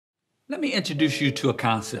Let me introduce you to a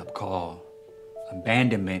concept called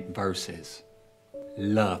abandonment versus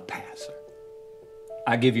love passer.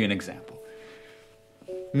 I'll give you an example.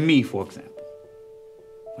 Me, for example.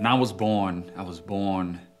 When I was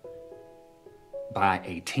born by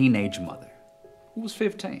a teenage mother who was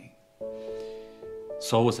 15.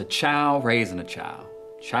 So it was a child raising a child,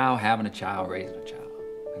 child having a child raising a child.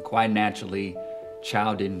 And quite naturally,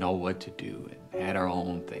 child didn't know what to do and had her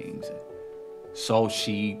own things. And so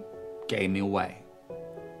she gave me away.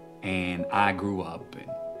 And I grew up, and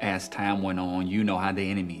as time went on, you know how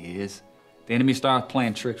the enemy is. The enemy starts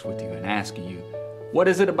playing tricks with you and asking you, what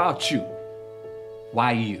is it about you?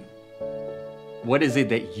 Why you? What is it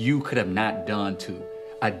that you could have not done to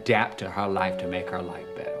adapt to her life to make her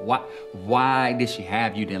life better? Why did she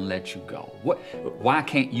have you, then let you go? Why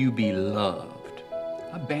can't you be loved?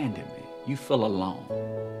 Abandonment. You feel alone.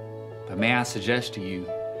 But may I suggest to you,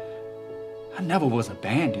 I never was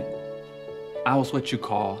abandoned. I was what you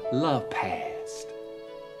call love passed.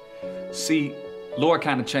 See, Lord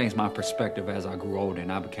kind of changed my perspective as I grew older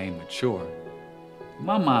and I became mature.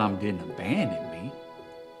 My mom didn't abandon me.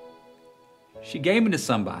 She gave me to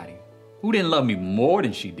somebody who didn't love me more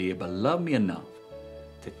than she did, but loved me enough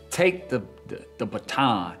to take the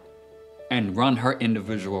baton and run her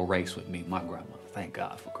individual race with me, my grandmother. Thank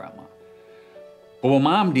God for grandma. But what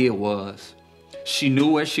mom did was, she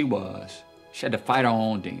knew where she was. She had to fight her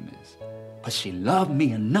own demons. But she loved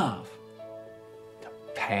me enough to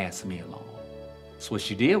pass me along. So what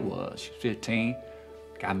she did was, she was 15,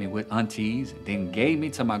 got me with aunties, and then gave me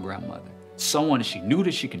to my grandmother. Someone that she knew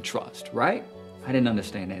that she can trust, right? I didn't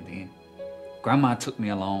understand that then. Grandma took me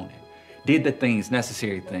along and did the things,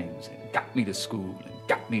 necessary things, and got me to school and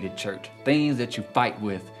got me to church. Things that you fight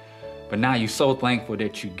with, but now you're so thankful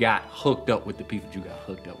that you got hooked up with the people you got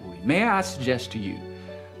hooked up with. May I suggest to you,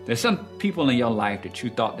 there's some people in your life that you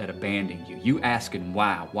thought that abandoned you. You asking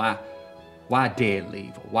why dad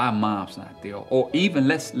leave, or why mom's not there, or even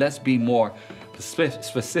let's be more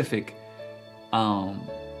specific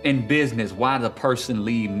in business. Why the person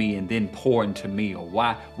leave me and then pour into me, or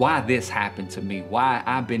why this happened to me? Why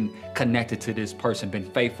I've been connected to this person, been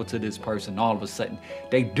faithful to this person. All of a sudden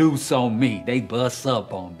they do so me, they bust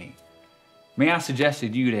up on me. May I suggest to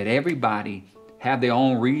you that everybody have their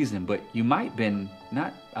own reason, but you might been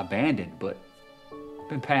not abandoned, but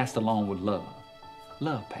been passed along with love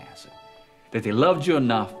passing. That they loved you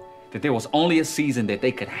enough that there was only a season that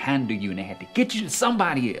they could handle you and they had to get you to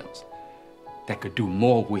somebody else that could do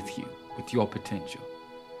more with you, with your potential.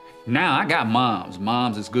 Now I got moms.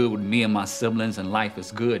 Moms is good with me and my siblings and life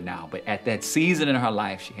is good now. But at that season in her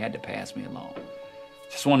life, she had to pass me along.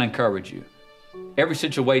 Just want to encourage you. Every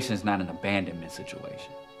situation is not an abandonment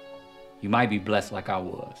situation. You might be blessed like I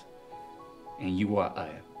was, and you are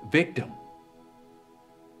a victim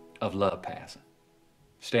of love passing.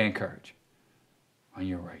 Stay encouraged on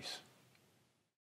your race.